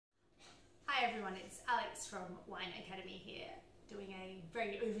Hi everyone, it's Alex from Wine Academy here, doing a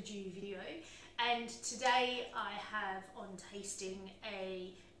very overdue video, and today I have on tasting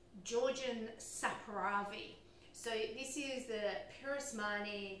a Georgian Saperavi. So this is the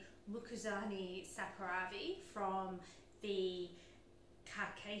Pirosmani Mukuzani Saperavi from the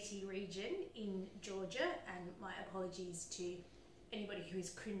Kakheti region in Georgia, and my apologies to anybody who is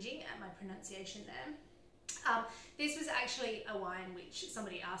cringing at my pronunciation there. This was actually a wine which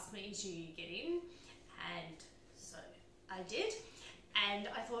somebody asked me to get in, and so I did, and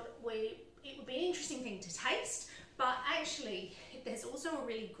I thought it would be an interesting thing to taste, but actually there's also a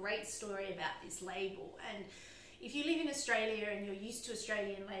really great story about this label. And if you live in Australia and you're used to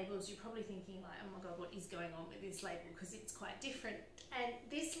Australian labels, you're probably thinking like, oh my god, what is going on with this label, because it's quite different. And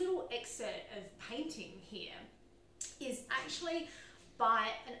this little excerpt of painting here is actually by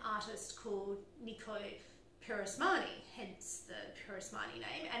an artist called Pirosmani, hence the Pirosmani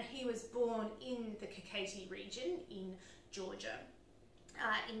name, and he was born in the Kakheti region in Georgia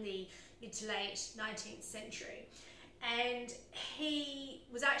in the mid to late 19th century. And he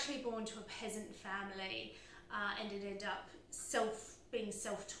was actually born to a peasant family and ended up being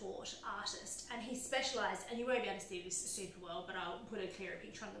self-taught artist, and he specialised, and you won't be able to see this super well, but I'll put a clearer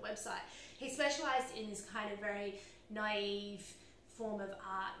picture on the website. He specialised in this kind of very naive form of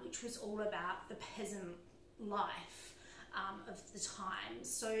art, which was all about the peasant life of the time.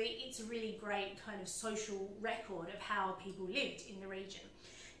 So it's a really great kind of social record of how people lived in the region.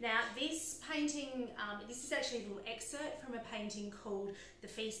 Now this painting, this is actually a little excerpt from a painting called The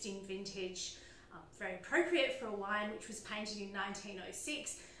Feasting Vintage, very appropriate for a wine which was painted in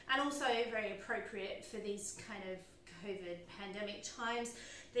 1906, and also very appropriate for these kind of COVID pandemic times.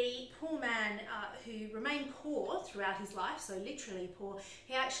 The poor man who remained poor throughout his life, so literally poor,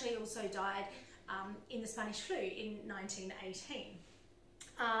 he actually also died in the Spanish flu in 1918.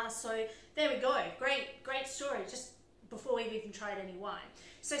 So there we go, great story, just before we've even tried any wine.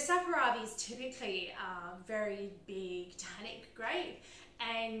 So Saperavi is typically a very big tannic grape,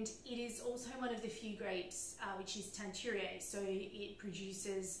 and it is also one of the few grapes which is teinturier, so it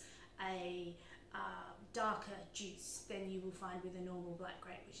produces a darker juice than you will find with a normal black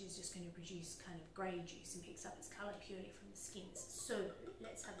grape, which is just going to produce kind of grey juice and picks up its colour purely from the skins. So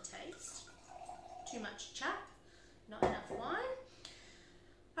let's have a taste. Too much chat, not enough wine.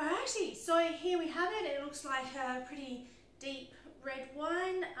 Alrighty, so here we have it. It looks like a pretty deep red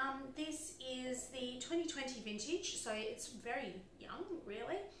wine. This is the 2020 vintage, so it's very young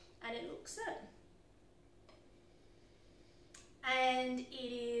really, and it looks it. And it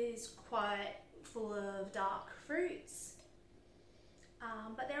is quite full of dark fruits,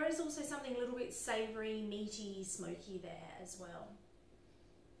 but there is also something a little bit savoury, meaty, smoky there as well.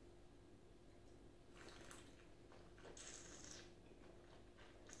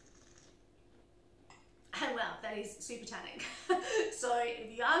 And wow, that is super tannic. So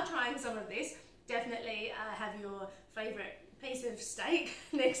if you are trying some of this, definitely have your favourite piece of steak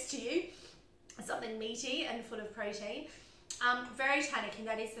next to you, something meaty and full of protein. Very tannic, and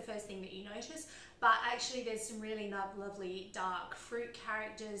that is the first thing that you notice, but actually there's some really lovely dark fruit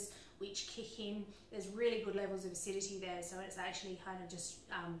characters which kick in. There's really good levels of acidity there, so it's actually kind of just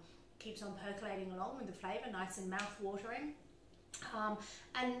keeps on percolating along with the flavour, nice and mouth-watering.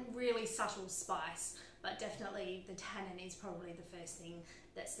 And really subtle spice, but definitely the tannin is probably the first thing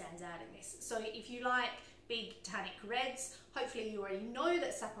that stands out in this. So if you like big tannic reds, hopefully you already know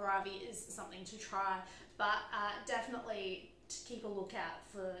that Saperavi is something to try, but definitely to keep a lookout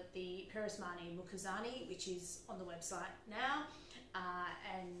for the Pirosmani Mukuzani, which is on the website now,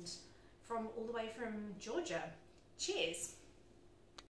 and from all the way from Georgia. Cheers!